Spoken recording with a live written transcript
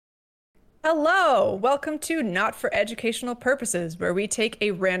Hello, welcome to Not for Educational Purposes, where we take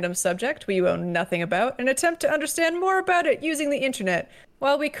a random subject we know nothing about and attempt to understand more about it using the internet,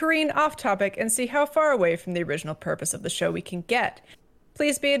 while we careen off topic and see how far away from the original purpose of the show we can get.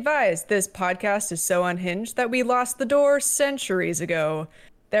 Please be advised, this podcast is so unhinged that we lost the door centuries ago.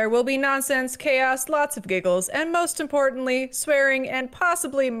 There will be nonsense, chaos, lots of giggles, and most importantly, swearing and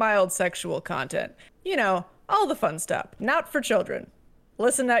possibly mild sexual content. You know, all the fun stuff, not for children.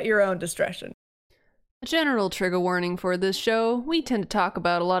 Listen at your own discretion. A general trigger warning for this show: we tend to talk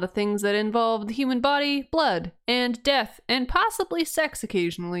about a lot of things that involve the human body, blood, and death, and possibly sex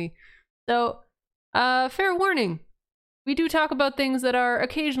occasionally. So, fair warning. We do talk about things that are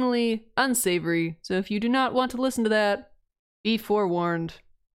occasionally unsavory, so if you do not want to listen to that, be forewarned.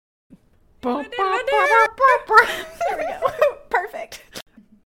 There we go. Perfect.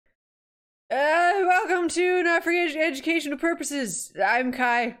 Welcome to Not for Educational Purposes. I'm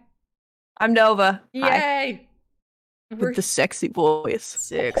Kai. I'm Nova. Yay! With the sexy voice.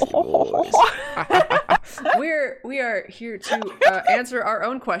 Sexy boys. We are here to answer our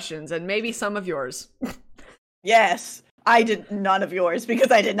own questions and maybe some of yours. Yes. I did none of yours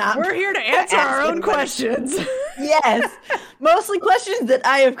because I did not. We're here to answer our own anybody. questions. Yes. Mostly questions that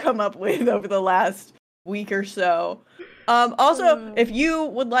I have come up with over the last week or so. Also, if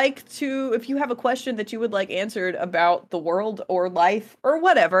you have a question that you would like answered about the world or life or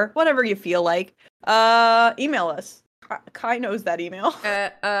whatever you feel like, email us. Kai knows that email.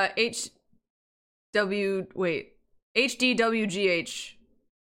 HDWGH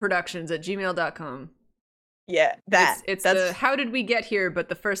productions@gmail.com. Yeah, It's the how did we get here, but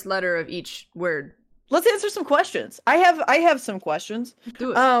the first letter of each word. Let's answer some questions. I have some questions.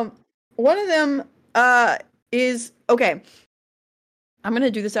 Do it. One of them is okay. I'm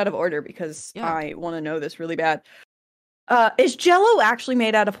gonna do this out of order because I want to know this really bad. Is Jello actually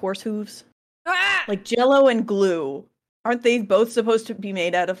made out of horse hooves? Ah! Like Jello and glue, aren't they both supposed to be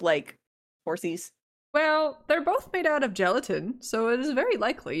made out of like horsies? Well, they're both made out of gelatin, so it is very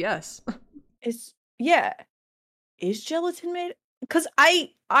likely, yes. Is gelatin made? Because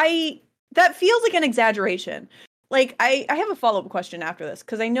I that feels like an exaggeration. Like, I have a follow-up question after this,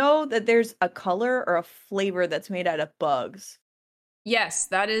 because I know that there's a color or a flavor that's made out of bugs. Yes,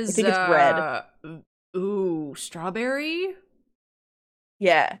 that is. I think it's red. Ooh, strawberry?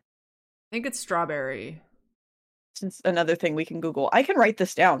 Yeah. I think it's strawberry. It's another thing we can Google. I can write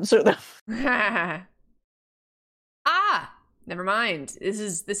this down so that never mind. This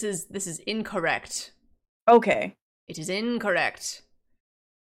is incorrect. Okay. It is incorrect.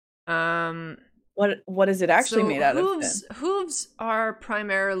 What is it actually made out of? Hooves are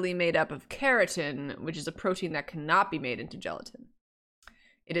primarily made up of keratin, which is a protein that cannot be made into gelatin.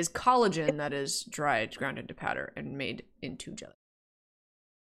 It is collagen that is dried, ground into powder, and made into gelatin.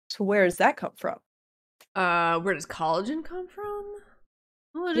 So where does that come from? Where does collagen come from?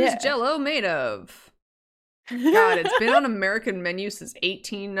 What is Jello made of? God, it's been on American menus since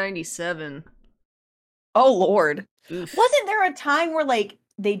 1897. Oh Lord. Oof. Wasn't there a time where like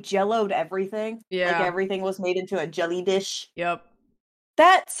they jelloed everything? Yeah. Like everything was made into a jelly dish? Yep.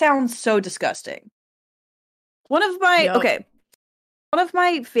 That sounds so disgusting. One of my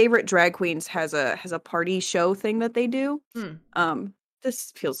favorite drag queens has a party show thing that they do.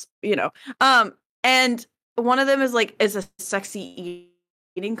 This feels, and one of them is a sexy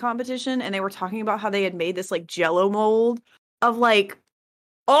eating competition, and they were talking about how they had made this like Jello mold of like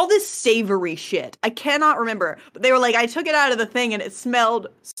all this savory shit. I cannot remember, but they were like, I took it out of the thing and it smelled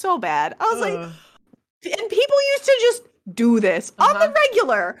so bad. I was like, and people used to just do this on the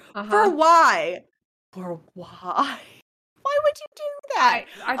regular. For why? For why? Why would you do that?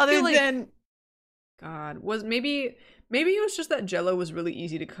 I feel like, God, maybe it was just that Jello was really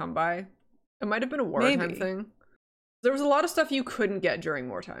easy to come by. It might have been a wartime thing. There was a lot of stuff you couldn't get during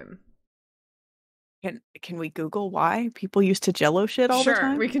wartime. Can we Google why people used to Jello shit all the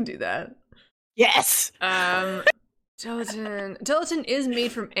time? Sure, we can do that. Yes. Gelatin is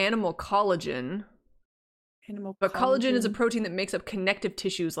made from animal collagen. But collagen is a protein that makes up connective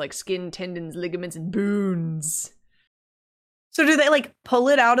tissues like skin, tendons, ligaments, and bones. So do they like pull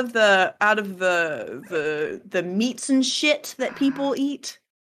it out of the meats and shit that people eat?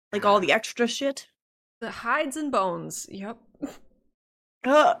 Like all the extra shit? The hides and bones. Yep.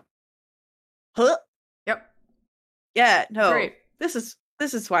 Huh. Yep. Yeah, no. Great. This is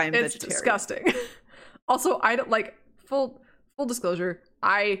why I'm it's vegetarian. Disgusting. Also, I don't like full disclosure,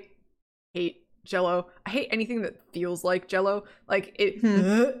 I hate Jello. I hate anything that feels like Jello. Like it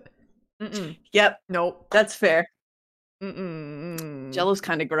Yep. Nope. That's fair. Jello's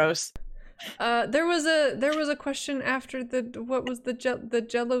kind of gross. There was a question after what was the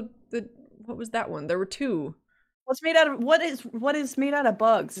Jello what was that one? There were two. What's made out of what is made out of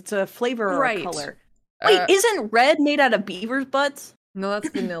bugs? It's a flavor or Right. a color. Wait, isn't red made out of beaver's butts? No, that's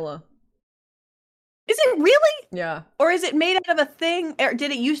vanilla. Is it really? Yeah. Or is it made out of a thing? Or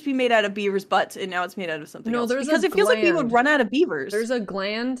did it used to be made out of beaver's butts and now it's made out of something else? There's because a it feels like we would gland. run out of beavers. There's a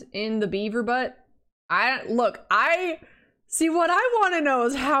gland in the beaver butt. I see what I want to know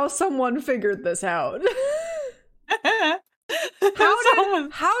is how someone figured this out.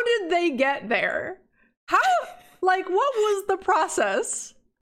 How did they get there? What was the process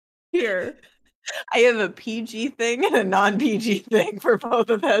here? I have a PG thing and a non-PG thing for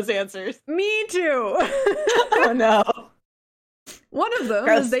both of those answers. Me too. Oh no. One of them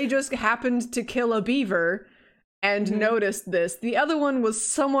is they just happened to kill a beaver and noticed this. The other one was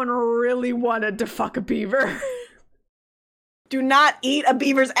someone really wanted to fuck a beaver. Do not eat a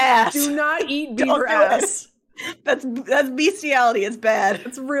beaver's ass. Do not eat beaver ass. That's bestiality. It's bad.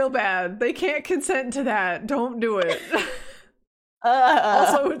 It's real bad. They can't consent to that. Don't do it.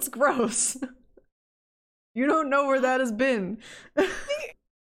 Also, it's gross. You don't know where that has been.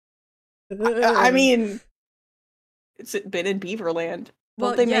 I mean, it's been in Beaverland.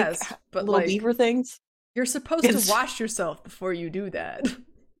 Don't they make but little beaver things? You're supposed to wash yourself before you do that.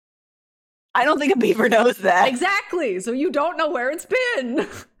 I don't think a beaver knows that. Exactly. So you don't know where it's been.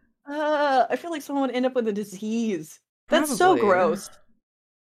 I feel like someone would end up with a disease. That's so gross.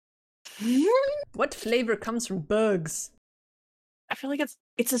 What flavor comes from bugs? I feel like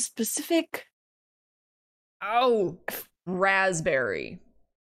it's a specific. Oh, raspberry.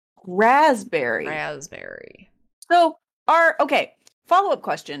 Raspberry. So follow-up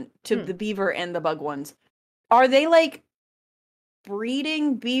question to the beaver and the bug ones. Are they like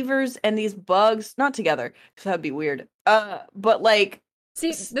breeding beavers and these bugs not together? Because that'd be weird. But like,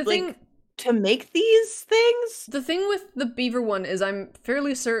 see, the thing to make these things? The thing with the beaver one is I'm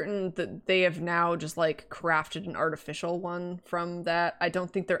fairly certain that they have now just like crafted an artificial one from that. I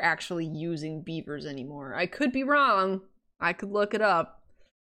don't think they're actually using beavers anymore. I could be wrong. I could look it up.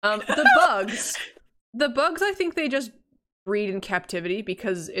 The bugs, I think they just breed in captivity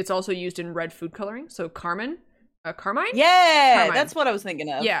because it's also used in red food coloring. So carmine? Yeah, Carmine. That's what I was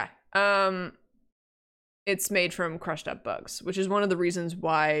thinking of. Yeah. It's made from crushed up bugs, which is one of the reasons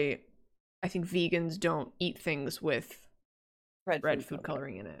why I think vegans don't eat things with red food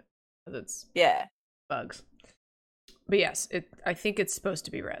coloring in it. Because it's bugs. But yes, I think it's supposed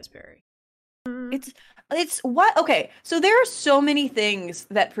to be raspberry. It's what? Okay, so there are so many things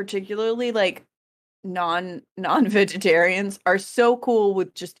that particularly like non-vegetarians are so cool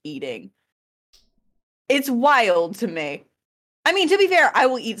with just eating. It's wild to me. I mean, to be fair, I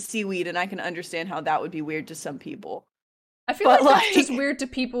will eat seaweed and I can understand how that would be weird to some people. I feel like that's just weird to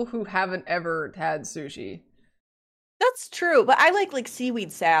people who haven't ever had sushi. That's true, but I like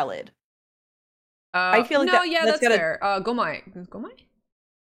seaweed salad. I feel like that's fair. Gomai. Gomai?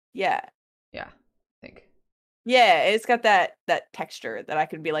 Yeah. Yeah, I think. Yeah, it's got that texture that I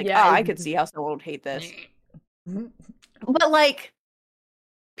could be like, I could see how someone would hate this. But like,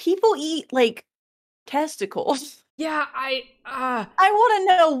 people eat like testicles. Yeah, I want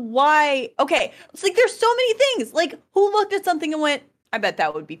to know why. Okay, it's like there's so many things. Like, who looked at something and went, "I bet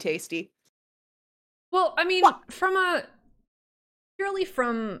that would be tasty." Well, I mean, purely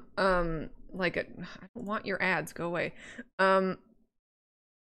from I don't want your ads, go away.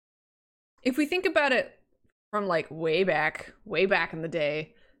 If we think about it from like way back in the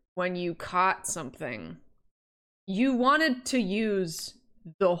day, when you caught something, you wanted to use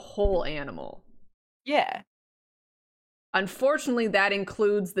the whole animal. Yeah. Unfortunately, that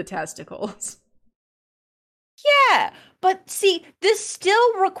includes the testicles. Yeah, but see, this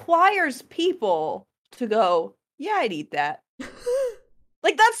still requires people to go, yeah, I'd eat that.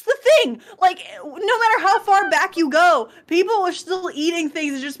 Like, that's the thing. Like, no matter how far back you go, people are still eating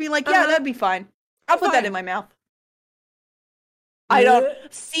things and just being like, yeah, that'd be fine. I'll put that in my mouth. I don't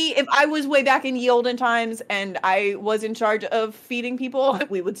see, if I was way back in ye olden times and I was in charge of feeding people,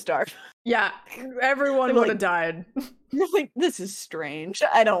 we would starve. Yeah, everyone would have died. You're like, this is strange.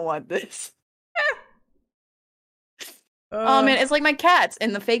 I don't want this. Oh man, it's like my cats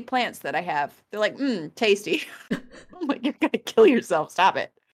and the fake plants that I have. They're like, tasty. I'm like, you're gonna kill yourself. Stop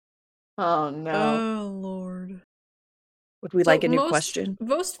it. Oh no. Oh Lord. Would we like a new question?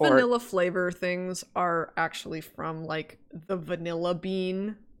 Most vanilla flavor things are actually from like the vanilla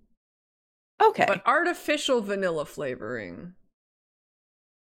bean. Okay. But artificial vanilla flavoring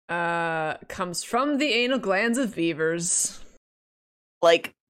comes from the anal glands of beavers.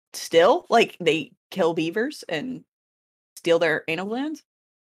 Like, still? Like, they kill beavers and steal their anal glands?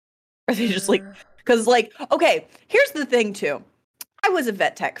 Or are they just like, because like, okay, here's the thing too. I was a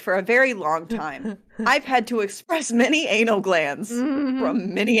vet tech for a very long time, I've had to express many anal glands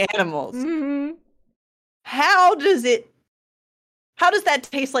from many animals. How does that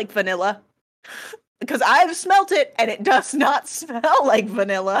taste like vanilla? Because I've smelt it and it does not smell like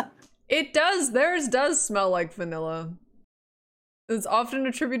vanilla. It does. Theirs does smell like vanilla. It's often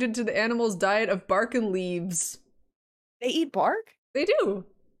attributed to the animal's diet of bark and leaves. They eat bark? They do.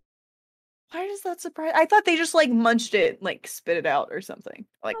 Why does that surprise? I thought they just like munched it, like spit it out or something.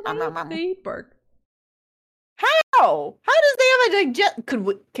 Like they eat bark. How? How does they have a digest?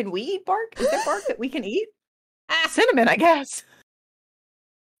 Can we eat bark? Is there bark that we can eat? Cinnamon, I guess.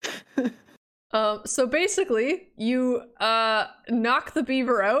 So basically, you knock the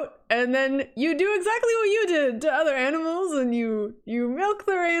beaver out, and then you do exactly what you did to other animals, and you milk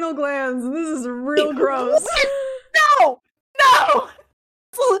their anal glands, and this is real gross. No!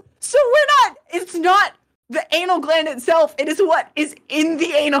 So it's not the anal gland itself, it is what is in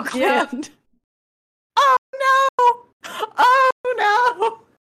the anal gland. Yeah. Oh no!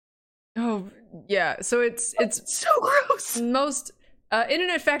 Oh yeah, so it's so gross. Most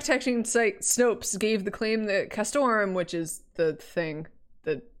internet fact-checking site Snopes gave the claim that castoreum, which is the thing,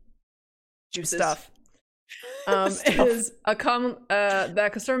 the juices stuff, is a common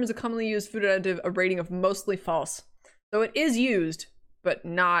that castoreum is a commonly used food additive, a rating of mostly false. So it is used, but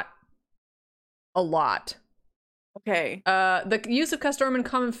not a lot. Okay. The use of castoreum in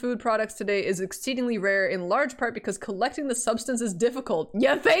common food products today is exceedingly rare, in large part because collecting the substance is difficult.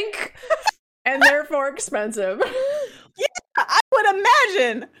 You think? And therefore expensive. Yeah, I would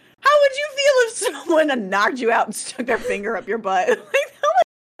imagine. How would you feel if someone knocked you out and stuck their finger up your butt? Like,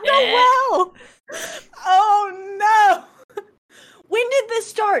 oh no! When did this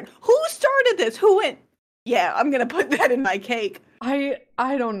start? Who started this? Who went? Yeah, I'm gonna put that in my cake. I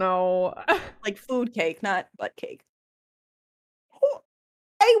don't know. Like food cake, not butt cake.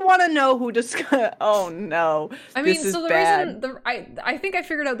 I want to know who discovered. Oh no! I mean, so the bad. Reason I think I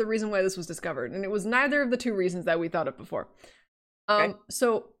figured out the reason why this was discovered, and it was neither of the two reasons that we thought of before. Okay.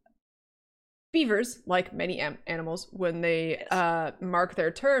 So beavers, like many animals, when they mark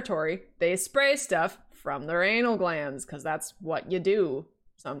their territory, they spray stuff from their anal glands because that's what you do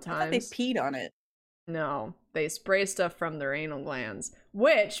sometimes. I thought they peed on it. No, they spray stuff from their anal glands,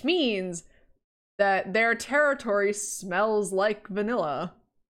 which means that their territory smells like vanilla.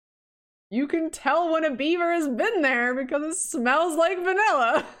 You can tell when a beaver has been there because it smells like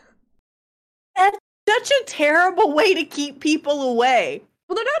vanilla. That's such a terrible way to keep people away.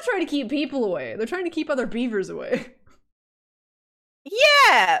 Well, they're not trying to keep people away. They're trying to keep other beavers away.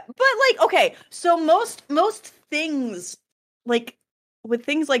 Yeah, but like, okay, so most things, like, with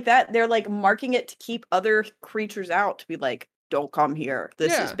things like that, they're like marking it to keep other creatures out, to be like, don't come here.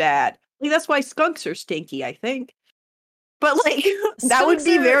 This is bad. Like, that's why skunks are stinky, I think. But like, that would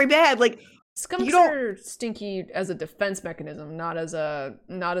be very bad. Like, skunks are stinky as a defense mechanism, not as a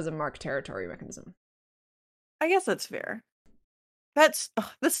marked territory mechanism. I guess that's fair. This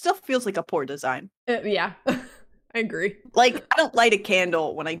still feels like a poor design. Yeah, I agree. Like, I don't light a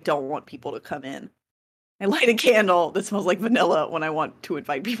candle when I don't want people to come in. I light a candle that smells like vanilla when I want to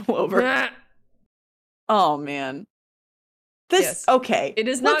invite people over. Oh man. Okay. It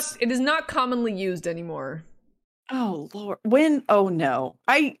is not commonly used anymore. Oh lord. When? Oh no.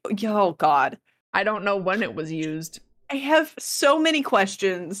 Oh god. I don't know when it was used. I have so many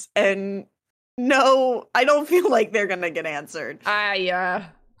questions, and no, I don't feel like they're gonna get answered. Yeah.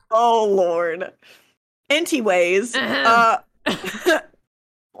 Oh lord. Anyways,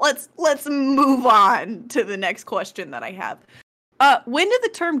 let's move on to the next question that I have. When did the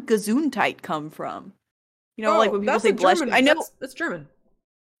term Gesundheit come from? You know, like when people say bless you. I know that's German.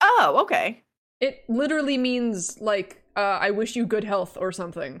 Oh, okay. It literally means like I wish you good health or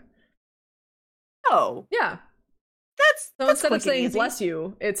something. Oh. Yeah. That's instead of saying bless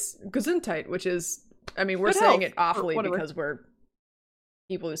you, it's Gesundheit, which is, I mean, we're good saying health, it awfully because we're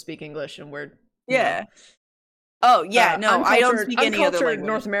people who speak English and we're yeah. Oh yeah, no, I don't speak any other language.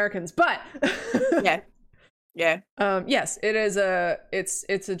 North Americans, but yeah. Yes, it is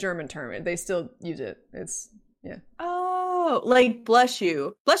it's a German term. They still use it. It's yeah. Oh, like bless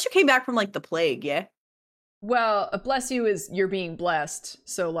you. Bless you came back from like the plague, yeah? Well, a bless you is you're being blessed.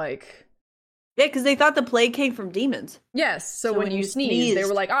 So like yeah, because they thought the plague came from demons. Yes, so when you sneezed, they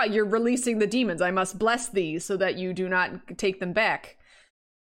were like, you're releasing the demons. I must bless thee so that you do not take them back.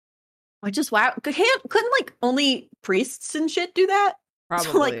 I just wow. Couldn't like only priests and shit do that?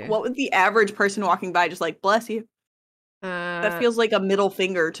 Probably. So like, what would the average person walking by just like bless you? That feels like a middle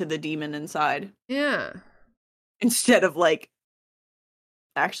finger to the demon inside. Yeah. Instead of like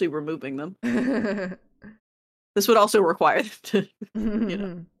actually removing them. This would also require them to, you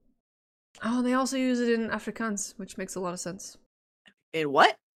know. Oh, they also use it in Afrikaans, which makes a lot of sense. In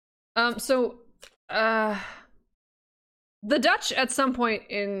what? So, the Dutch at some point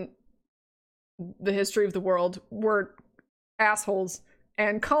in the history of the world were assholes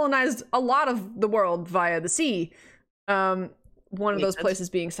and colonized a lot of the world via the sea. One of those places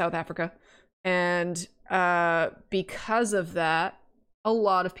being South Africa. And because of that, a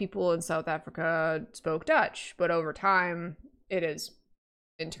lot of people in South Africa spoke Dutch. But over time, it is,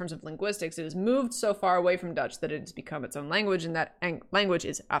 in terms of linguistics, it has moved so far away from Dutch that it has become its own language, and that language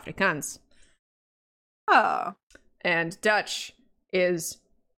is Afrikaans. Oh. And Dutch is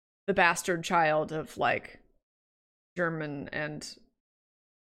the bastard child of, like, German and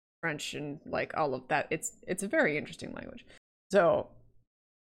French and, like, all of that. It's a very interesting language. So,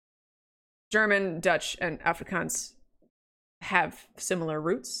 German, Dutch, and Afrikaans have similar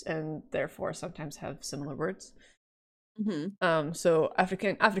roots, and therefore sometimes have similar words. Mm-hmm. So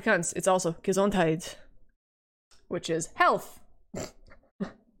Afrikaans, it's also Gesundheit, which is health.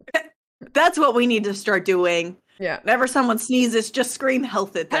 That's what we need to start doing. Yeah. Whenever someone sneezes, just scream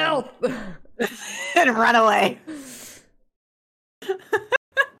health at them. Health! And run away.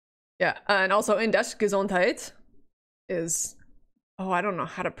 Yeah, and also in Dutch, Gesundheit is... Oh, I don't know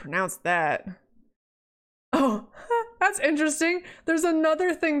how to pronounce that. Oh, that's interesting. There's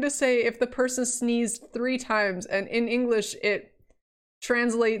another thing to say if the person sneezed 3 times, and in English it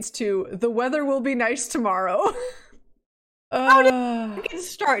translates to, the weather will be nice tomorrow. How did it get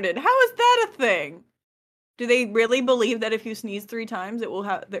started? How is that a thing? Do they really believe that if you sneeze 3 times, it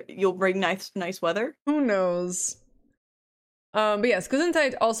will you'll bring nice weather? Who knows? But yes,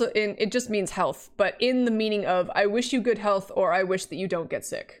 Gesundheit also it just means health, but in the meaning of I wish you good health or I wish that you don't get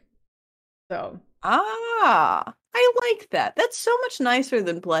sick. So. I like that. That's so much nicer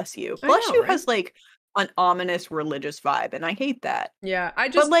than bless you. Bless you has like an ominous religious vibe, and I hate that. Yeah, I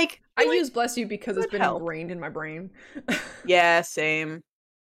use bless you because it's been ingrained in my brain. Yeah, same.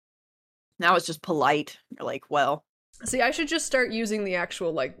 Now it's just polite. You're like, well. See, I should just start using the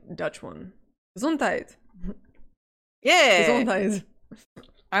actual, like, Dutch one. Gesundheit. Yeah. Gesundheit.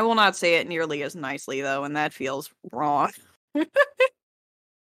 I will not say it nearly as nicely, though, and that feels wrong.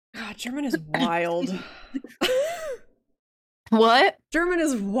 God, German is wild. What? German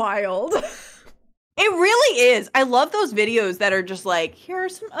is wild. It really is. I love those videos that are just like, here are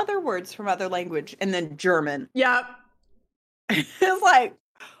some other words from other language, and then German. Yeah. It's like,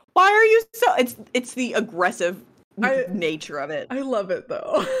 why are you so... It's the aggressive nature of it. I love it,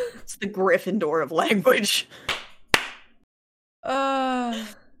 though. It's the Gryffindor of language. Oh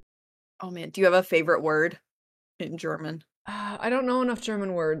man, do you have a favorite word in German? I don't know enough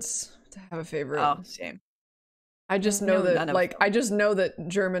German words to have a favorite. Oh, same. I just know that, like, I just know that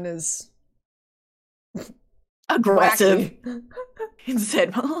German is aggressive.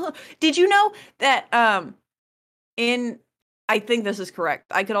 Instead, did you know that I think this is correct.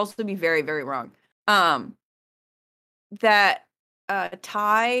 I could also be very, very wrong. That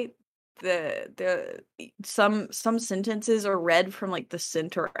Thai, some sentences are read from like the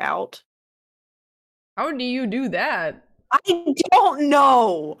center out. How do you do that? I don't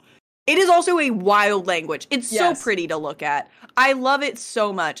know. It is also a wild language. It's so pretty to look at. I love it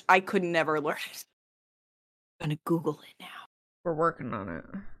so much. I could never learn it. I'm gonna Google it now. We're working on it.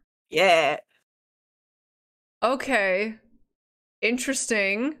 Yeah. Okay.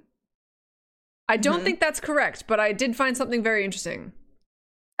 Interesting. I don't think that's correct, but I did find something very interesting.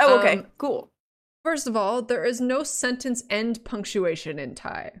 Oh, okay. Cool. First of all, there is no sentence end punctuation in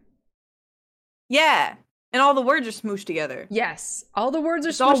Thai. Yeah. And all the words are smooshed together. Yes. All the words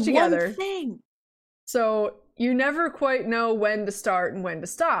are smooshed together. One thing. So you never quite know when to start and when to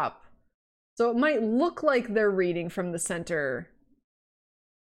stop. So it might look like they're reading from the center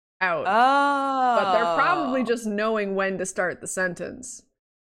out. Oh. But they're probably just knowing when to start the sentence.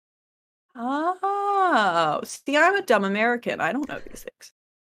 Oh. See, I'm a dumb American. I don't know these things.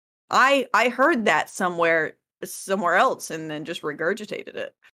 I heard that somewhere else and then just regurgitated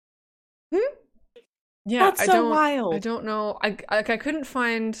it. Yeah, that's so wild. I don't know. I couldn't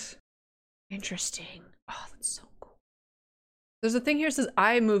find... Interesting. Oh, that's so cool. There's a thing here that says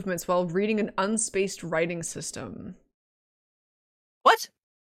eye movements while reading an unspaced writing system. What?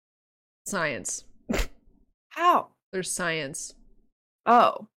 Science. How? There's science.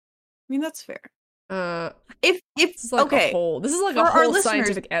 Oh. I mean, that's fair. If this is like a whole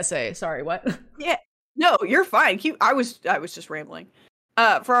scientific essay. Sorry, what? Yeah. No, you're fine. I was just rambling.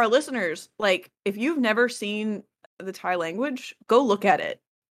 For our listeners, like, if you've never seen the Thai language, go look at it.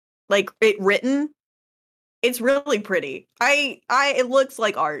 Like, it written, it's really pretty. It looks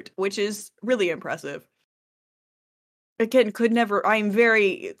like art, which is really impressive. again, could never. I'm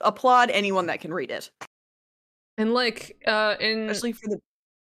very applaud anyone that can read it. And like especially for the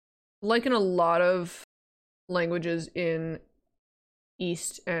like in a lot of languages in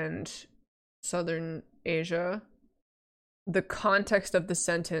East and Southern Asia, the context of the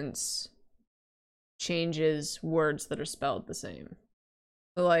sentence changes words that are spelled the same.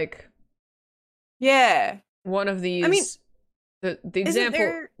 So like, yeah, one of these. I mean, the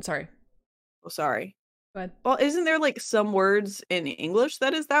example. Sorry. Oh, sorry. Go ahead. Well, isn't there like some words in English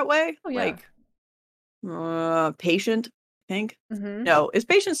that is that way? Oh, yeah. Like, patient. I think. Mm-hmm. No, is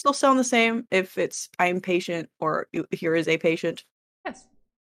patient still sound the same if it's I'm patient or here is a patient? Yes.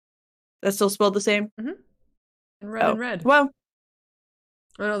 That's still spelled the same. Mm-hmm. And red and red. Well.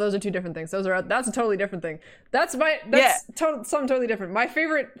 Oh no, those are two different things. That's a totally different thing. That's something totally different. My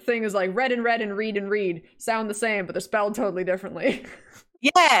favorite thing is like red and read sound the same, but they're spelled totally differently.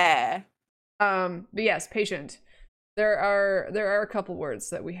 Yeah. But yes, patient. There are a couple words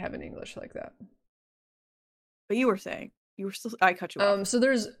that we have in English like that. But you were saying I cut you off. So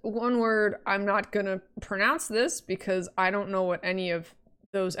there's one word, I'm not gonna pronounce this because I don't know what any of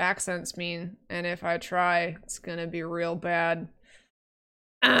those accents mean, and if I try, it's gonna be real bad.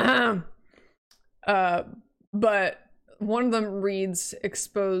 But one of them reads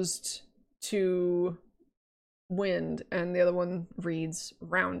exposed to wind, and the other one reads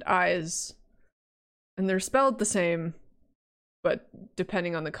round eyes. And they're spelled the same, but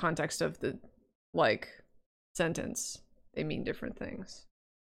depending on the context of the, like, sentence, they mean different things.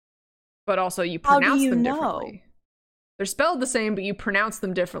 But also, you pronounce them differently. They're spelled the same, but you pronounce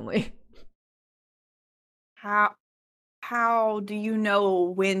them differently. How do you know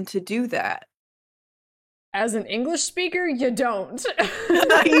when to do that? As an English speaker, you don't.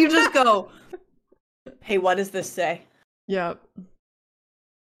 You just go, hey, what does this say? Yep.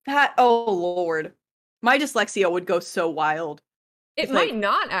 Oh, Lord. My dyslexia would go so wild. It might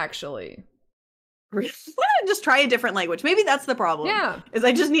not, actually. Just try a different language. Maybe that's the problem. Yeah. Is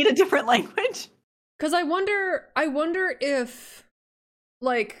I just need a different language. Because I wonder if,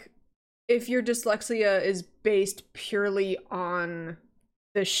 like, if your dyslexia is based purely on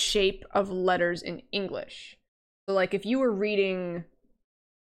the shape of letters in English. So, like, if you were reading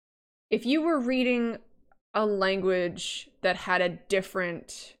a language that had a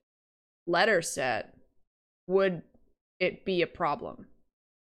different letter set, would it be a problem?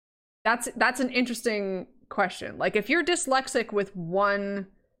 That's an interesting question. Like, if you're dyslexic with one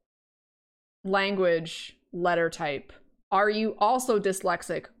language letter type, are you also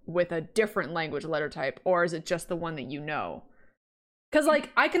dyslexic with a different language letter type, or is it just the one that you know? Because,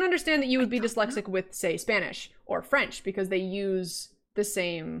 like, I can understand that you would be dyslexic with, say, Spanish or French because they use the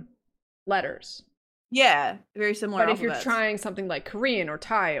same letters. Yeah, very similar. But if you're trying something like Korean or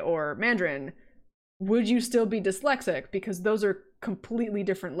Thai or Mandarin, would you still be dyslexic? Because those are completely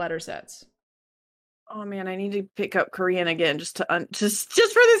different letter sets. Oh man, I need to pick up Korean again just for this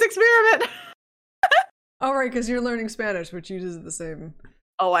experiment. Oh, right, because you're learning Spanish, which uses the same.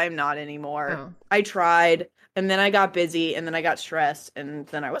 Oh, I'm not anymore. Oh. I tried, and then I got busy, and then I got stressed, and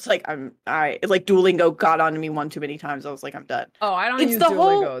then I was like, like Duolingo got onto me one too many times. I was like, I'm done. Oh, I don't use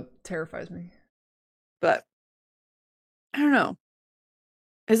Duolingo. It terrifies me. But I don't know.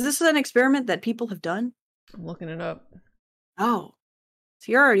 Is this an experiment that people have done? I'm looking it up. Oh,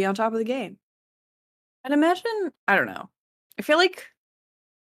 so you're already on top of the game. I'd imagine, I don't know. I feel like,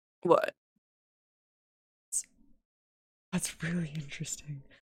 what? That's really interesting.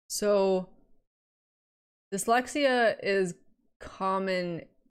 So, dyslexia is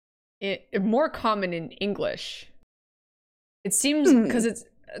more common in English. It seems because it's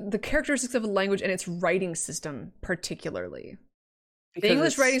the characteristics of a language and its writing system, particularly. Because the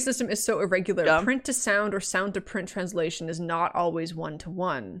English writing system is so irregular. Dumb. Print to sound or sound to print translation is not always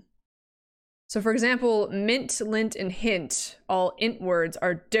one-to-one. So, for example, mint, lint, and hint, all int words,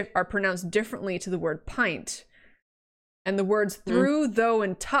 are pronounced differently to the word pint. And the words through, though,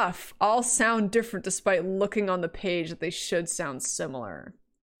 and tough all sound different despite looking on the page that they should sound similar.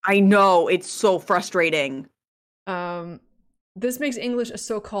 I know, it's so frustrating. This makes English a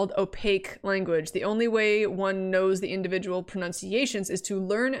so-called opaque language. The only way one knows the individual pronunciations is to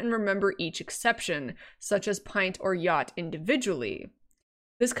learn and remember each exception, such as pint or yacht, individually.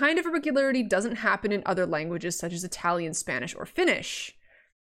 This kind of irregularity doesn't happen in other languages such as Italian, Spanish, or Finnish.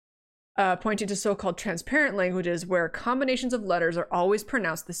 Pointing to so-called transparent languages where combinations of letters are always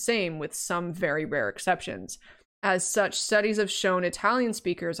pronounced the same with some very rare exceptions. As such, studies have shown Italian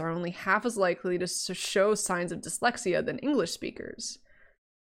speakers are only half as likely to show signs of dyslexia than English speakers.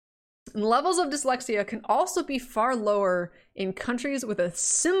 And levels of dyslexia can also be far lower in countries with a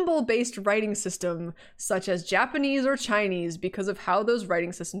symbol-based writing system, such as Japanese or Chinese, because of how those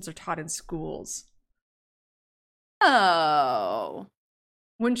writing systems are taught in schools. Oh.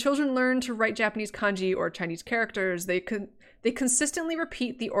 When children learn to write Japanese kanji or Chinese characters, they consistently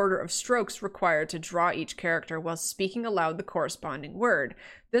repeat the order of strokes required to draw each character while speaking aloud the corresponding word.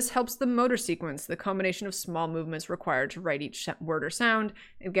 This helps the motor sequence, the combination of small movements required to write each word or sound,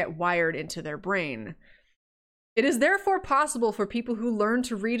 and get wired into their brain. It is therefore possible for people who learn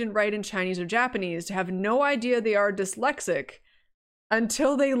to read and write in Chinese or Japanese to have no idea they are dyslexic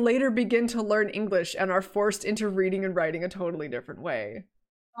until they later begin to learn English and are forced into reading and writing a totally different way.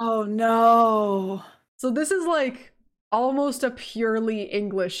 Oh no. So this is like almost a purely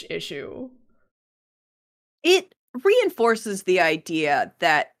English issue. It reinforces the idea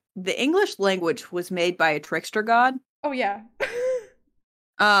that the English language was made by a trickster god. Oh yeah.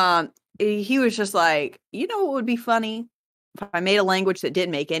 He was just like, you know what would be funny? If I made a language that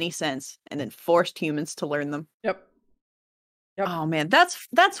didn't make any sense and then forced humans to learn them. Yep. Oh man,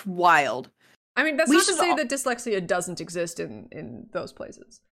 that's wild. I mean, that's not to say that dyslexia doesn't exist in those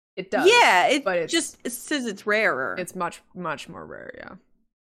places. It does. Yeah, but it says it's rarer. It's much, much more rare, yeah.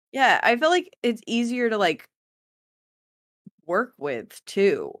 Yeah, I feel like it's easier to like work with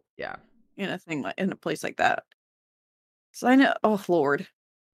too. Yeah. In a place like that. So I know, oh Lord.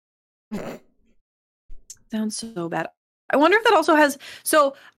 Sounds so bad. I wonder if that also has,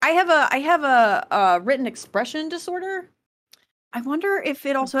 so I have a written expression disorder. I wonder if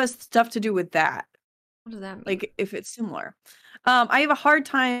it also has stuff to do with that. What does that mean? Like if it's similar. I have a hard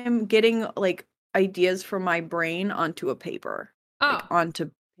time getting like ideas from my brain onto a paper. Like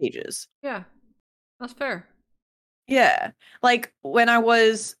onto pages. Yeah. That's fair. Yeah. Like when I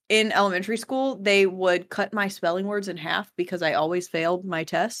was in elementary school, they would cut my spelling words in half because I always failed my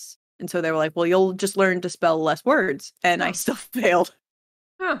tests. And so they were like, well, you'll just learn to spell less words. And I still failed.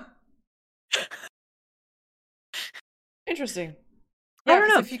 Huh. Interesting. Yeah, I don't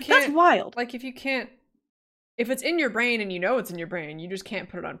know. If you can't, that's wild. Like if it's in your brain and you know it's in your brain, you just can't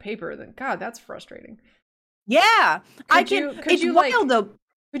put it on paper, then God, that's frustrating. Yeah. It's wild though.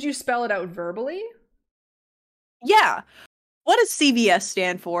 Could you spell it out verbally? Yeah. What does CVS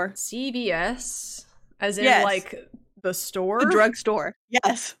stand for? CVS? As in like the store? The drugstore.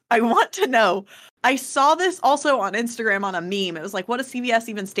 Yes. I want to know. I saw this also on Instagram on a meme. It was like, what does CVS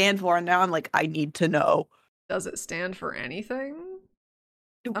even stand for? And now I'm like, I need to know. Does it stand for anything?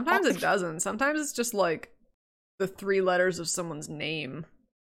 Sometimes it doesn't. Sometimes it's just like the 3 letters of someone's name.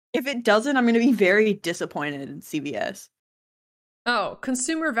 If it doesn't, I'm going to be very disappointed in CVS. Oh,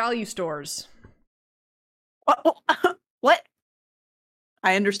 consumer value stores. What?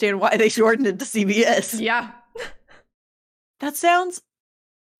 I understand why they shortened it to CVS. Yeah. That sounds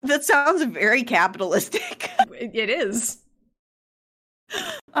very capitalistic. It is.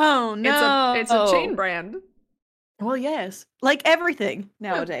 Oh no. It's a chain brand. Well, yes. Like everything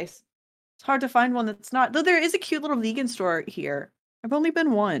nowadays. It's hard to find one that's not. Though there is a cute little vegan store here. I've only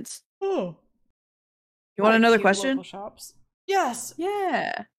been once. Oh. You want another question? Local shops. Yes.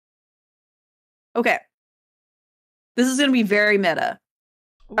 Yeah. Okay. This is going to be very meta.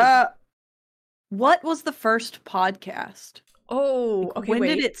 Ooh. What was the first podcast? Oh, like, okay,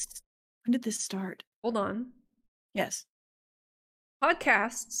 when did this start? Hold on. Yes.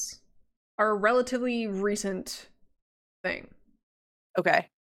 Podcasts are a relatively recent thing. Okay.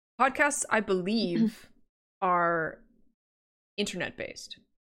 Podcasts, I believe, are internet-based.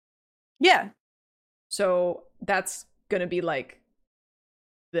 Yeah. So that's going to be like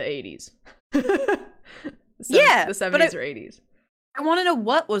the 80s. Yeah. The 70s or 80s. I want to know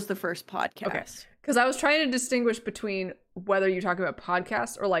what was the first podcast. Okay. Because I was trying to distinguish between whether you're talking about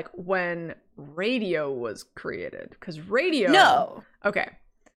podcasts or like when radio was created. Because radio... No. Okay.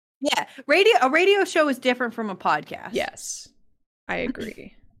 Yeah. A radio show is different from a podcast. Yes. I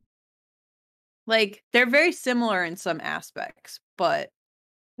agree. Like, they're very similar in some aspects, but...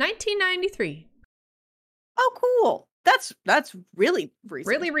 1993. Oh, cool. That's really recent.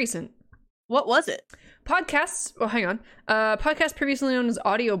 Really recent. What was it? Podcasts, well, hang on. Podcasts previously known as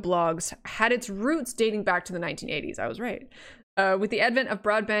audio blogs had its roots dating back to the 1980s. I was right. With the advent of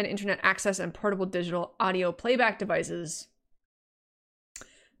broadband internet access and portable digital audio playback devices,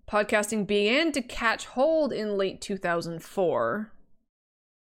 podcasting began to catch hold in late 2004,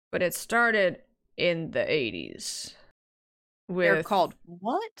 but it started in the 80s. They're called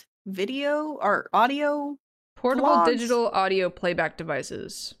what? Video or audio? Portable blogs? digital audio playback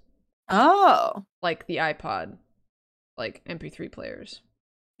devices. Oh. Like the iPod. Like MP3 players.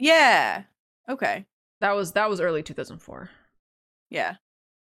 Yeah. Okay. That was early 2004. Yeah.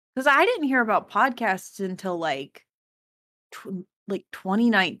 Because I didn't hear about podcasts until like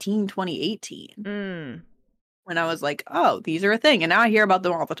 2019, 2018. When I was like, oh, these are a thing. And now I hear about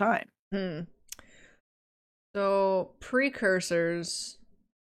them all the time. So, precursors.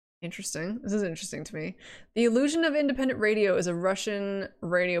 Interesting. This is interesting to me. The Illusion of Independent Radio is a Russian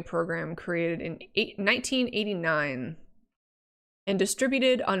radio program created in 1989 and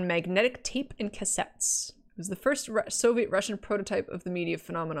distributed on magnetic tape and cassettes. It was the first Soviet-Russian prototype of the media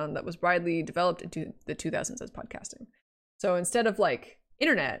phenomenon that was widely developed into the 2000s as podcasting. So instead of like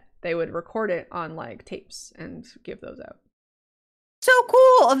internet, they would record it on like tapes and give those out. So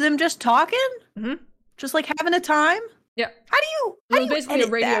cool of them just talking, just like having a time. Yeah. How do you basically a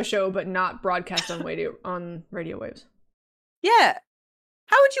radio show, but not broadcast on radio waves. Yeah.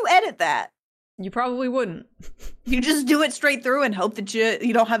 How would you edit that? You probably wouldn't. You just do it straight through and hope that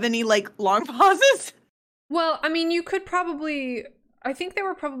you don't have any like long pauses. Well, I mean, you could probably. I think there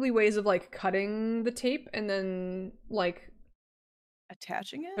were probably ways of like cutting the tape and then like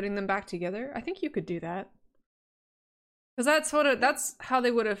attaching it, putting them back together. I think you could do that because that's how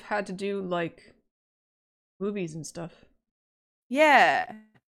they would have had to do like movies and stuff. Yeah.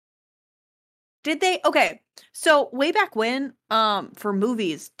 Did they? Okay. So way back when, for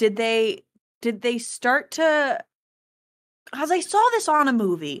movies, did they start to? Because I saw this on a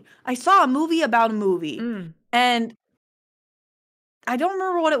movie. I saw a movie about a movie, and I don't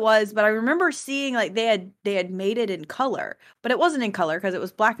remember what it was, but I remember seeing like they had made it in color, but it wasn't in color because it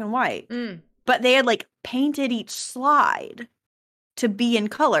was black and white. But they had like painted each slide to be in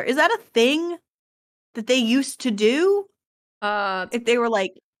color. Is that a thing that they used to do? If they were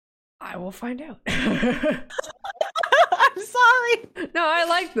like, I will find out. I'm sorry. No, I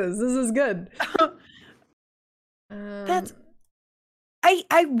like this. This is good. That's.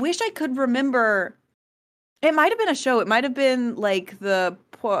 I wish I could remember. It might have been a show. It might have been like the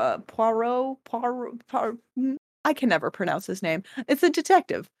Poirot. I can never pronounce his name. It's a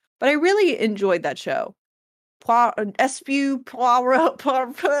detective, but I really enjoyed that show. Poirot.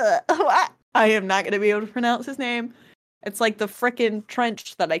 I am not going to be able to pronounce his name. It's like the frickin'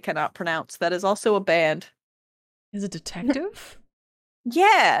 trench that I cannot pronounce. That is also a band. Is it detective?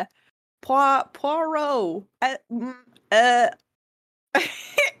 Yeah. Poirot.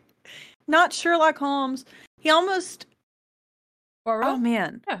 Not Sherlock Holmes. He almost. Poirot? Oh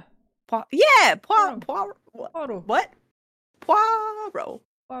man. Yeah. Poirot. What? Poirot.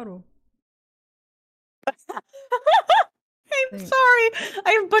 I'm sorry.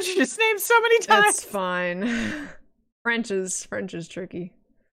 I have butchered his name so many times. That's fine. French is tricky.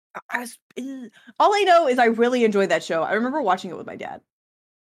 All I know is I really enjoyed that show. I remember watching it with my dad.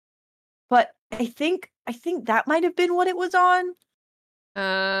 But I think that might have been what it was on.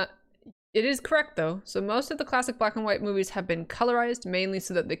 It is correct though. So most of the classic black and white movies have been colorized, mainly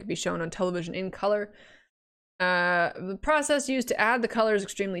so that they could be shown on television in color. The process used to add the color is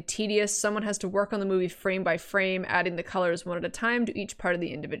extremely tedious. Someone has to work on the movie frame by frame, adding the colors one at a time to each part of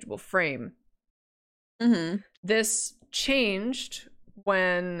the individual frame. This changed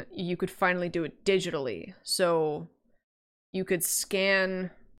when you could finally do it digitally. So you could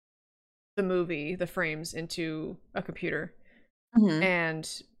scan the frames into a computer, and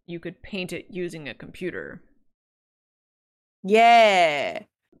you could paint it using a computer. Yeah.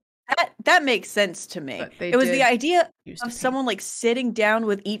 That makes sense to me. It was the idea of someone like sitting down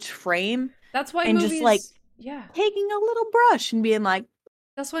with each frame. That's why and movies, just like taking a little brush and being like.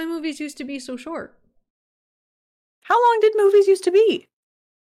 That's why movies used to be so short. How long did movies used to be?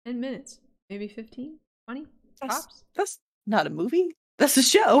 10 minutes, maybe 15, 20 tops. That's not a movie. That's a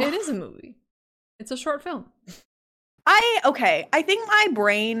show. It is a movie. It's a short film. I think my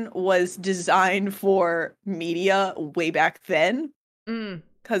brain was designed for media way back then.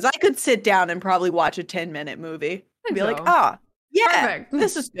 Because I could sit down and probably watch a 10-minute movie and be like, perfect.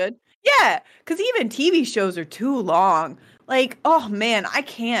 This is good. Yeah, because even TV shows are too long. Like, oh man, I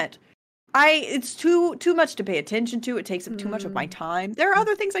can't. It's too much to pay attention to. It takes up too much of my time. There are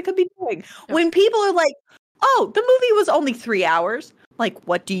other things I could be doing. When people are like, oh, the movie was only 3 hours. Like,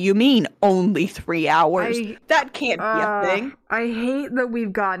 what do you mean, only 3 hours? That can't be a thing. I hate that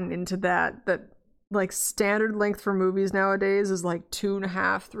we've gotten into that like standard length for movies nowadays is like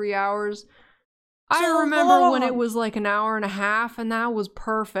 2.5, 3 hours. I remember when it was like an hour and a half, and that was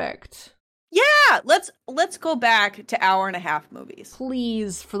perfect. Yeah, let's go back to hour-and-a-half movies.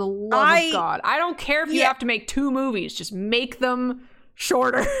 Please, for the love of God. I don't care if you have to make 2 movies. Just make them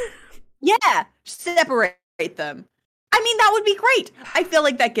shorter. Yeah, separate them. I mean, that would be great. I feel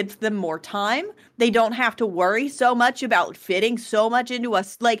like that gives them more time. They don't have to worry so much about fitting so much into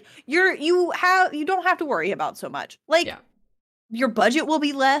us. Like you don't have to worry about so much. Like your budget will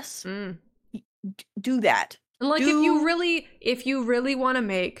be less. Do that. And like, if you really want to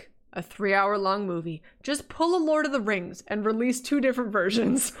make a 3-hour long movie, just pull a Lord of the Rings and release 2 different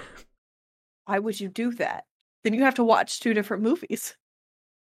versions. Why would you do that? Then you have to watch 2 different movies.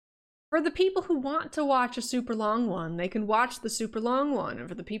 For the people who want to watch a super long one, they can watch the super long one. And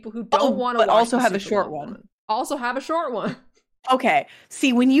for the people who don't want to watch also the have a super short long one. Also have a short one. Okay.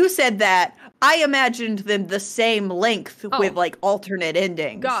 See, when you said that, I imagined them the same length with like alternate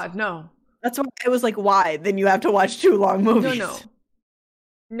endings. God, no. That's why I was like, why? Then you have to watch 2 long movies.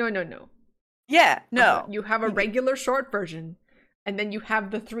 No. Yeah, no. You have a regular short version, and then you have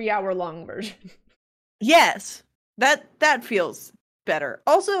the 3-hour long version. Yes. That feels better.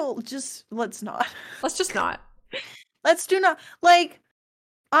 Also, just let's not. Let's just not. Let's do not. Like,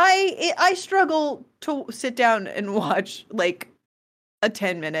 I struggle to sit down and watch like a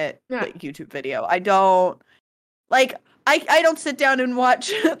 10-minute like, YouTube video. I don't like. I don't sit down and watch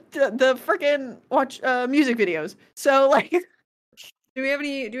the freaking music videos. So like, do we have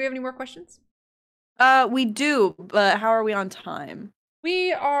any more questions? We do, but how are we on time?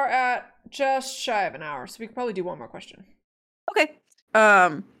 We are at just shy of an hour, so we could probably do one more question. Okay.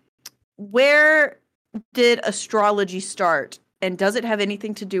 Where did astrology start, and does it have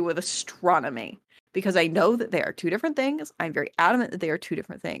anything to do with astronomy? Because I know that they are 2 different things. I'm very adamant that they are 2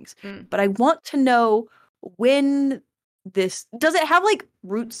 different things. But I want to know when this does it have like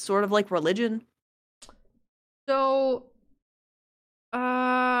roots sort of like religion? So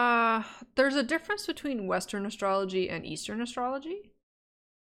there's a difference between Western astrology and Eastern astrology.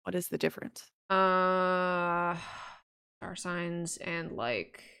 What is the difference? Star signs and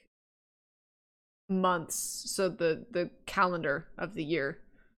like months, so the calendar of the year.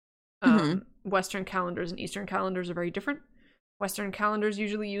 Western calendars and Eastern calendars are very different. Western calendars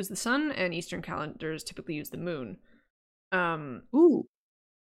usually use the sun, and Eastern calendars typically use the moon. So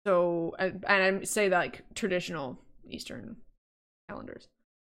and I say that like traditional Eastern calendars.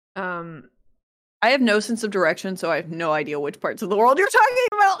 I have no sense of direction, so I have no idea which parts of the world you're talking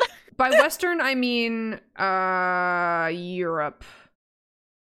about. By Western, I mean Europe.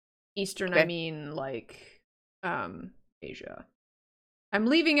 Eastern, okay. I mean like Asia. I'm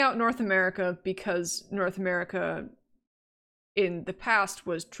leaving out North America because North America in the past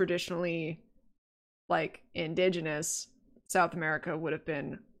was traditionally like indigenous. South America would have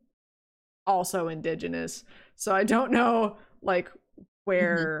been also indigenous. So I don't know like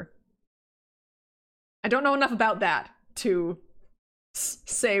where I don't know enough about that to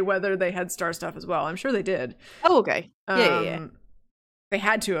say whether they had star stuff as well. I'm sure they did. Oh, okay. Yeah. They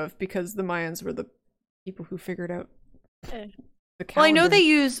had to have, because the Mayans were the people who figured out the calendar. Well, I know they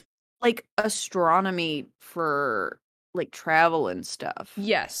use like astronomy for like travel and stuff.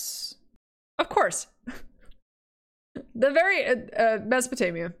 Yes. Of course. The very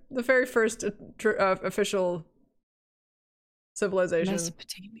Mesopotamia, the very first official civilization.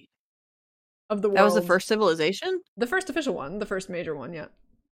 Mesopotamia. Of the world. That was the first civilization? The first official one, the first major one, yeah.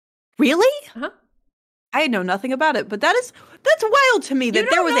 Really? Uh-huh. I know nothing about it, but that's wild to me that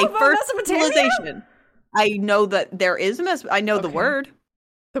there was a first civilization. I know that there is I know the word.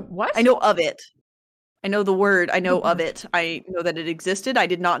 The what? I know of it. I know the word. I know of it. I know that it existed. I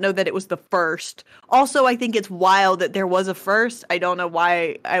did not know that it was the first. Also, I think it's wild that there was a first. I don't know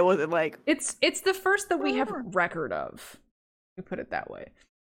why I wasn't like... It's the first that we have record of. We put it that way.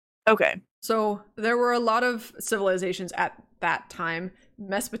 Okay. So there were a lot of civilizations at that time.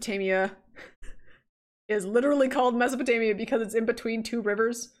 Mesopotamia is literally called Mesopotamia because it's in between 2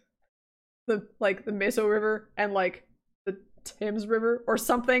 rivers. The Meso River and like the Thames River or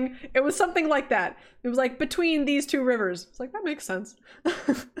something. It was something like that. It was like between these 2 rivers. It's like, that makes sense.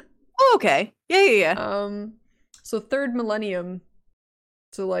 Oh, okay. Yeah. So 3rd millennium.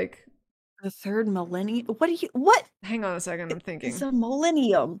 So like the 3rd millennium? What? Hang on a second, I'm thinking. It's a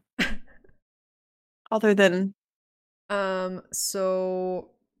millennium. Other than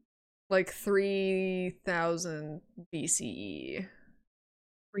so like 3000 BCE.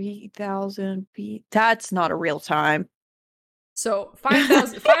 3000 B. That's not a real time. So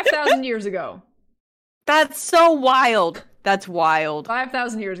 5,000 years ago. That's so wild. That's wild.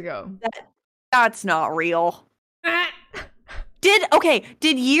 5,000 years ago. That's not real.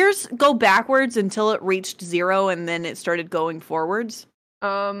 Did years go backwards until it reached 0 and then it started going forwards?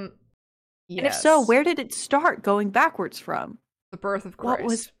 Yes. And if so, where did it start going backwards from? The birth of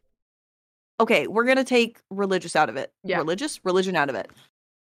Christ. Okay, we're going to take religious out of it. Yeah. Religion out of it.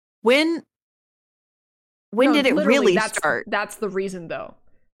 When did it really start? That's the reason, though.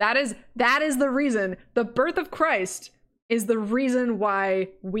 That is the reason. The birth of Christ is the reason why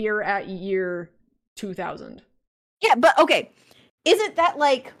we're at year 2000. Yeah, but okay. isn't that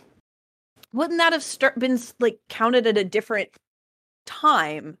like, wouldn't that have been like counted at a different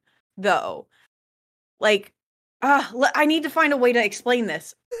time though? Like, I need to find a way to explain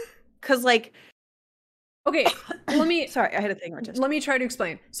this, because like, okay, let me. Sorry, I had a thing. Let me try to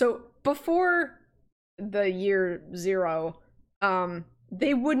explain. So before the year 0,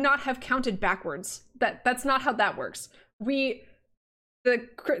 they would not have counted backwards. That's not how that works.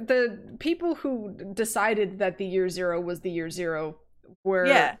 The people who decided that the year 0 was the year 0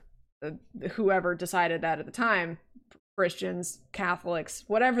 were whoever decided that at the time, Christians, Catholics,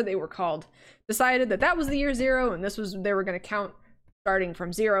 whatever they were called, decided that was the year 0, and they were going to count starting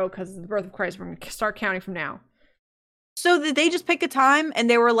from 0 because of the birth of Christ. We're going to start counting from now. So did they just pick a time and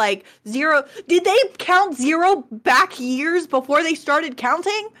they were like 0? Did they count 0 back years before they started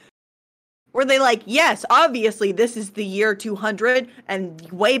counting? Were they like, yes, obviously this is the year 200, and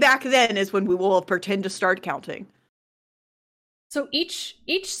way back then is when we will pretend to start counting? So each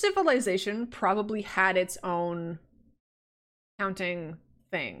civilization probably had its own counting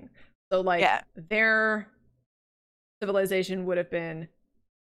thing. So like their civilization would have been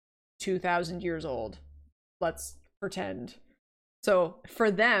 2,000 years old. Let's pretend. So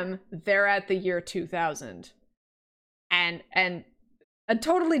for them, they're at the year 2000. And a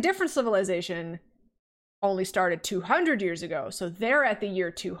totally different civilization only started 200 years ago. So they're at the year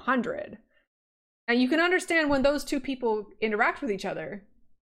 200. And you can understand when those two people interact with each other,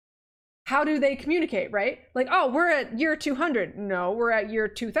 how do they communicate, right? Like, oh, we're at year 200. No, we're at year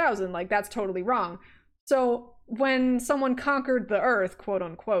 2000. Like, that's totally wrong. So when someone conquered the earth, quote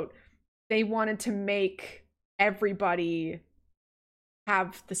unquote, they wanted to make everybody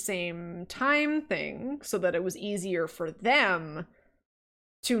have the same time thing so that it was easier for them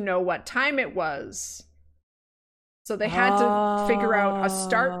to know what time it was. So they had to figure out a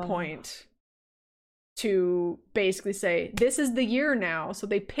start point to basically say, this is the year now. So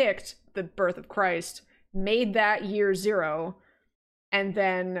they picked the birth of Christ, made that year 0, and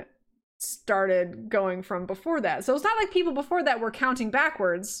then started going from before that. So it's not like people before that were counting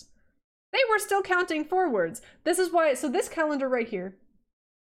backwards. They were still counting forwards. This is why, so this calendar right here.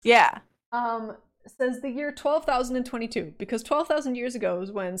 Yeah. Says the year 12,022, because 12,000 years ago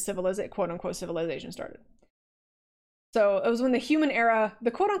is when quote unquote civilization started. So it was when the human era,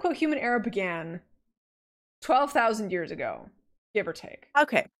 the quote unquote human era began 12,000 years ago, give or take.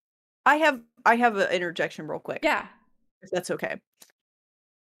 Okay. I have an interjection real quick. Yeah. If that's okay.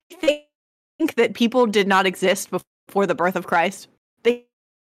 I think that people did not exist before the birth of Christ. They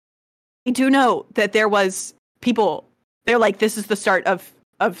do know that there was people. They're like, this is the start of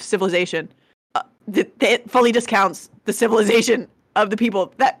civilization. It fully discounts the civilization of the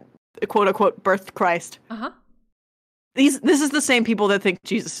people that quote unquote birthed Christ. This is the same people that think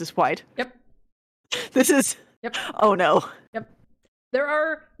Jesus is white. Yep. This is. Yep. Oh no. Yep. There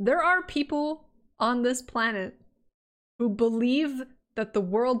are people on this planet who believe that the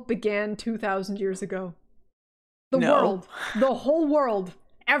world began 2,000 years ago. The whole world,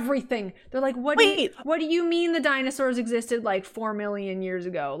 everything. They're like, what do you mean the dinosaurs existed like 4 million years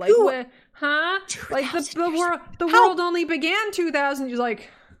ago? Like, what? Huh? Like the world only began 2,000 years. Like,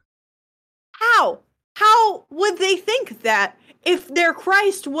 how would they think that if their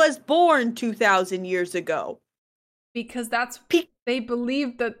Christ was born 2,000 years ago? Because they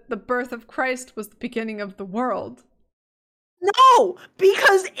believed that the birth of Christ was the beginning of the world. No,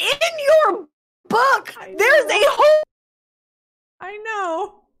 because in your book, there's a whole... I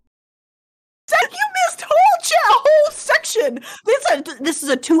know. You missed whole section. This is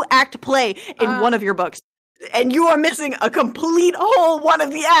a 2-act play in one of your books, and you are missing a complete whole one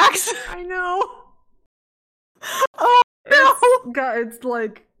of the acts. I know. Oh no! It's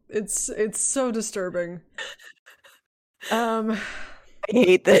like it's so disturbing. I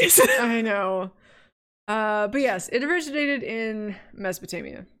hate this. I know. But yes, it originated in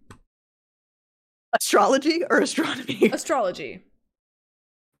Mesopotamia. Astrology or astronomy? Astrology.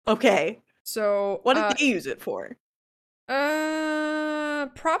 Okay. So what did they use it for?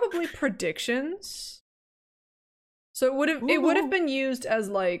 Probably predictions. So it would have been used as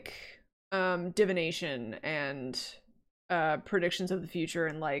like divination and predictions of the future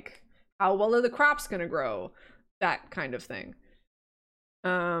and like how well are the crops gonna grow, that kind of thing.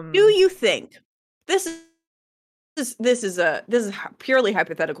 Do you think this is purely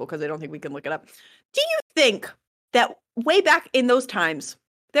hypothetical because I don't think we can look it up. Do you think that way back in those times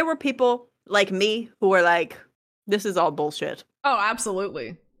there were people like me who were like, this is all bullshit? Oh,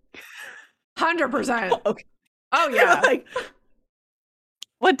 absolutely. 100%. Okay. Oh yeah. Like,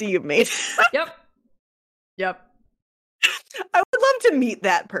 what do you mean? Yep. I would love to meet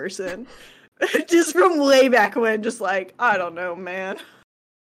that person. Just from way back when, just like, I don't know, man.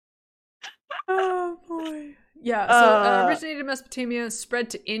 Oh boy. Yeah, so originated in Mesopotamia,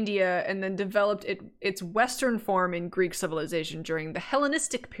 spread to India, and then developed its Western form in Greek civilization during the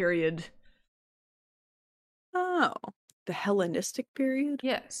Hellenistic period. Oh, the Hellenistic period?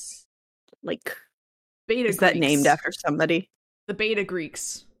 Yes. Like, Beta is Greeks. that named after somebody? The Beta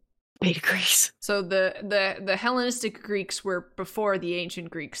Greeks. Beta Greeks. So the Hellenistic Greeks were before the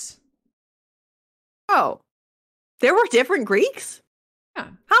ancient Greeks. Oh, there were different Greeks? Yeah.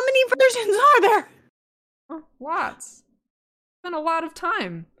 How many versions are there? Oh, lots. It's been a lot of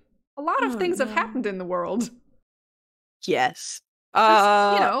time. A lot of things have happened in the world. Yes.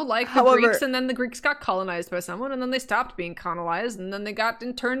 Just, like however, the Greeks, and then the Greeks got colonized by someone, and then they stopped being colonized, and then they got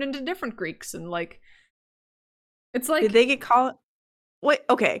turned into different Greeks, and like, it's like, did they get Wait,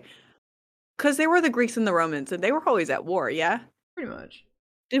 okay, because they were the Greeks and the Romans, and they were always at war. Yeah, pretty much.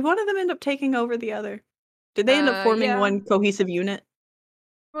 Did one of them end up taking over the other? Did they end up forming one cohesive unit?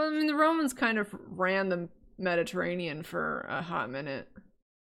 Well, I mean, the Romans kind of ran the Mediterranean for a hot minute.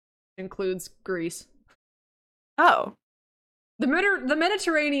 It includes Greece. Oh. The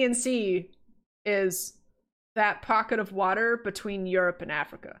Mediterranean Sea is that pocket of water between Europe and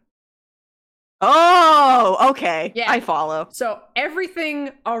Africa. Oh, okay. Yeah. I follow. So everything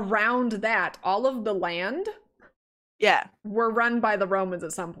around that, all of the land, were run by the Romans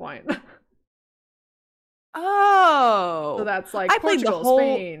at some point. Oh. So that's like I Portugal,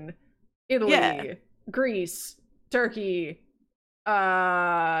 Spain, Italy, Greece, Turkey.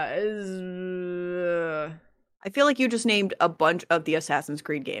 I feel like you just named a bunch of the Assassin's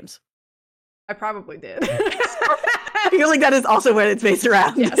Creed games. I probably did. I feel like that is also what it's based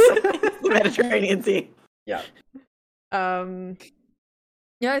around. Yes. The Mediterranean Sea. Yeah.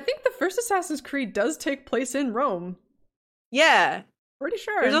 Yeah, I think the first Assassin's Creed does take place in Rome. Yeah. Pretty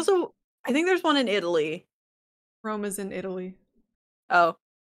sure. There's also, I think there's one in Italy. Rome is in Italy. Oh.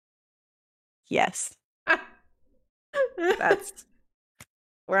 Yes.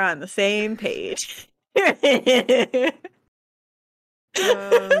 We're on the same page.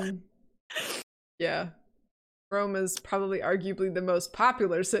 Yeah. Rome is probably arguably the most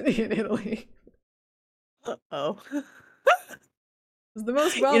popular city in Italy. Uh-oh. It's the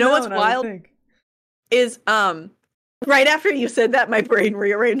most well-known, you know what's wild? Is right after you said that, my brain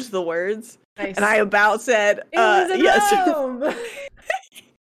rearranged the words. Nice. And I about said yes. Rome! Yes,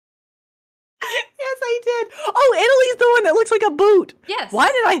 I did. Oh, Italy's the one that looks like a boot. Yes. Why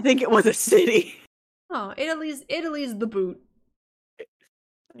did I think it was a city? Oh, Italy's the boot.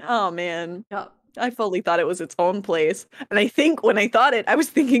 Oh man. Yep. I fully thought it was its own place. And I think when I thought it, I was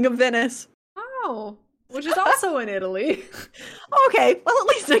thinking of Venice. Oh, which is also in Italy. Okay, well at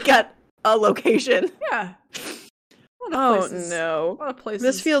least I got a location. Yeah. Oh no. A lot of places.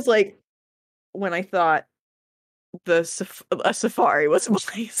 This feels like when I thought a safari was a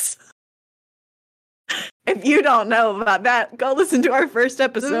place. If you don't know about that, go listen to our first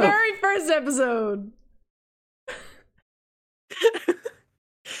episode. The very first episode.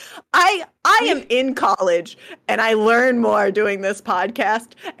 I am in college and I learn more doing this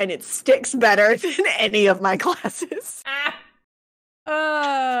podcast and it sticks better than any of my classes.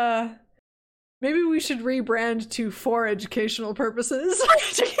 Maybe we should rebrand to For Educational Purposes.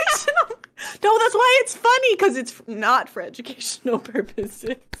 No, that's why it's funny, because it's not for educational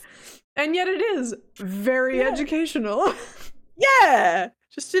purposes. And yet it is very educational. Yeah.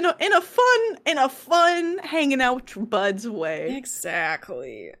 Just in a fun hanging out with buds way.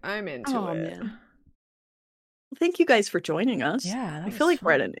 Exactly. I'm into it. Man. Well, thank you guys for joining us. Yeah. I feel like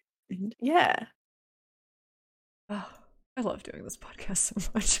we're at an end. Yeah. Oh, I love doing this podcast so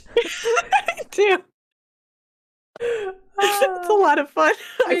much. I do. It's a lot of fun.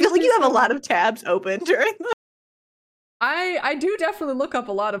 I feel like you have a lot of tabs open during the I do definitely look up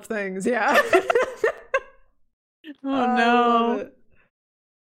a lot of things, yeah. Oh no.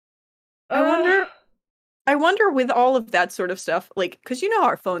 I wonder with all of that sort of stuff, like, because you know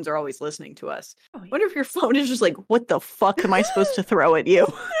our phones are always listening to us. Oh, yeah. I wonder if your phone is just like, what the fuck am I supposed to throw at you?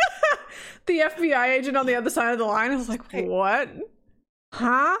 The FBI agent on the other side of the line is like, what?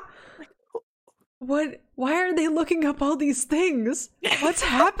 Huh? What? Why are they looking up all these things? What's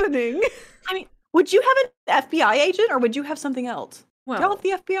happening? I mean, would you have an FBI agent or would you have something else? Well, do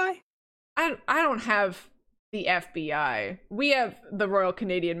you have the FBI? I don't have the FBI. We have the Royal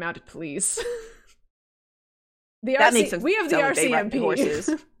Canadian Mounted Police. That makes sense. We have the RCMP. Horses.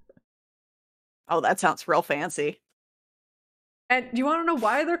 Oh, that sounds real fancy. And do you want to know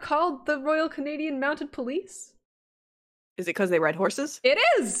why they're called the Royal Canadian Mounted Police? Is it because they ride horses? It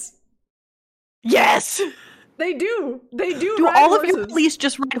is! Yes! They do! They do Do ride all horses. of your police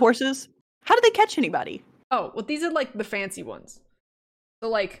just ride horses? How did they catch anybody? Oh, well, these are like the fancy ones. So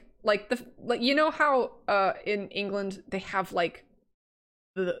like you know how in England they have like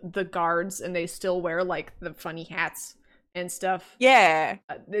the guards and they still wear like the funny hats and stuff. Yeah,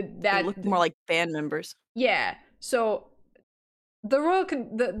 that they look more like band members. Yeah. So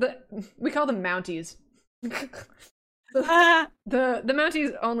the we call them Mounties. The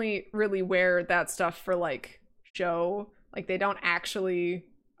Mounties only really wear that stuff for like show. Like they don't actually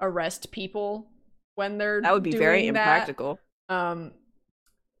arrest people when they're that would be very impractical.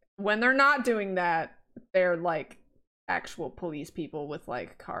 When they're not doing that, they're like actual police people with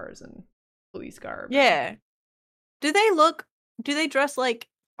like cars and police garb. Yeah. Do they dress like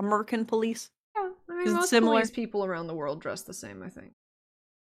American police? Yeah, I mean, most police people around the world dress the same, I think.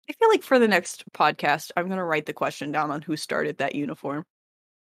 I feel like for the next podcast, I'm going to write the question down on who started that uniform.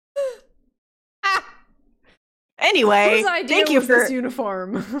 Anyway, whose idea thank you was for this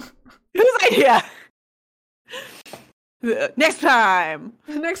uniform. Whose idea? Next time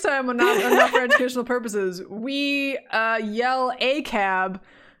on not for educational purposes, we yell ACAB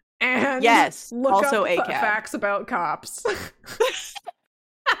and look also up facts about cops.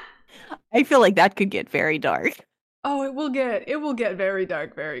 I feel like that could get very dark. Oh, it will get very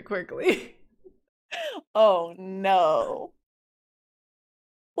dark very quickly. Oh no.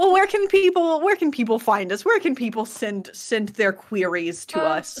 Well, where can people find us? Where can people send their queries to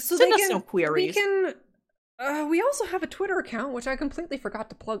us? So send us some queries. We also have a Twitter account, which I completely forgot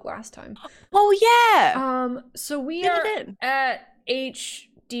to plug last time. Oh yeah. So we are at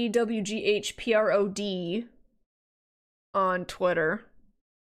HDWGHPROD on Twitter.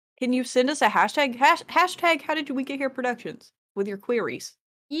 Can you send us a hashtag? Hashtag How Did We Get Here Productions with your queries?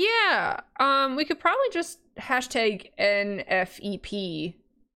 Yeah. We could probably just hashtag NFEP.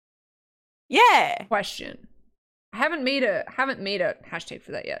 Yeah. Question. I haven't made a hashtag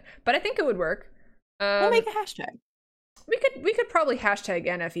for that yet, but I think it would work. We'll make a hashtag. We could probably hashtag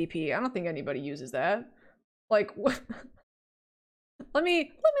NFEP. I don't think anybody uses that. Like, let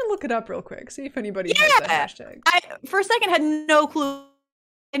me look it up real quick. See if anybody has that hashtag. I for a second had no clue.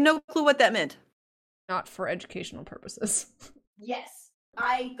 I had no clue what that meant. Not for educational purposes. Yes,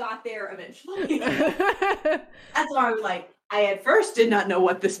 I got there eventually. That's why I was like, I at first did not know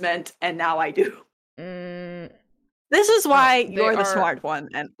what this meant, and now I do. This is why you're the smart one,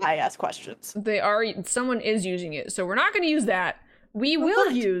 and I ask questions. Someone is using it, so we're not going to use that. We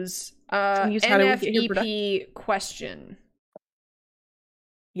will use NFEP question.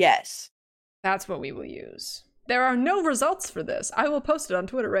 Yes. That's what we will use. There are no results for this. I will post it on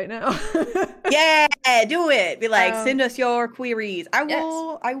Twitter right now. Yeah, do it. Be like, send us your queries. I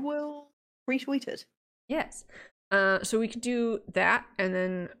will retweet it. Yes. So we could do that, and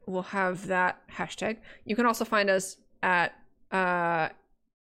then we'll have that hashtag. You can also find us at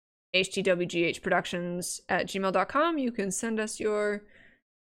htwghproductions@gmail.com. You can send us your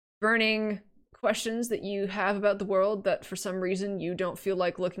burning questions that you have about the world that for some reason you don't feel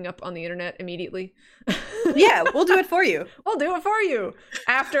like looking up on the internet immediately. Yeah, we'll do it for you. We'll do it for you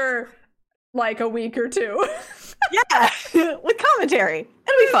after like a week or two. Yeah, with commentary.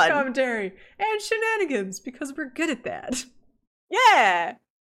 It'll be fun. Commentary and shenanigans, because we're good at that. Yeah.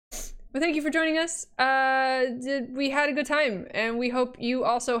 Well, thank you for joining us. We had a good time, and we hope you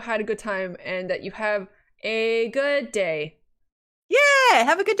also had a good time, and that you have a good day. Yeah,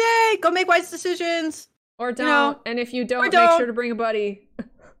 have a good day. Go make wise decisions. Or don't. And if you don't, make sure to bring a buddy.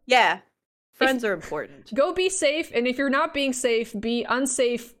 Yeah. Friends are important. Go be safe, and if you're not being safe, be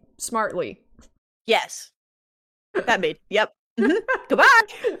unsafe smartly. Yes. Yep. Goodbye.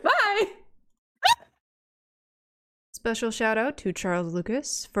 Bye. Special shout out to Charles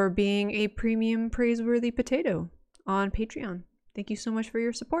Lucas for being a premium praiseworthy potato on Patreon. Thank you so much for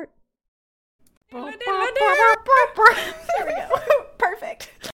your support. There we go.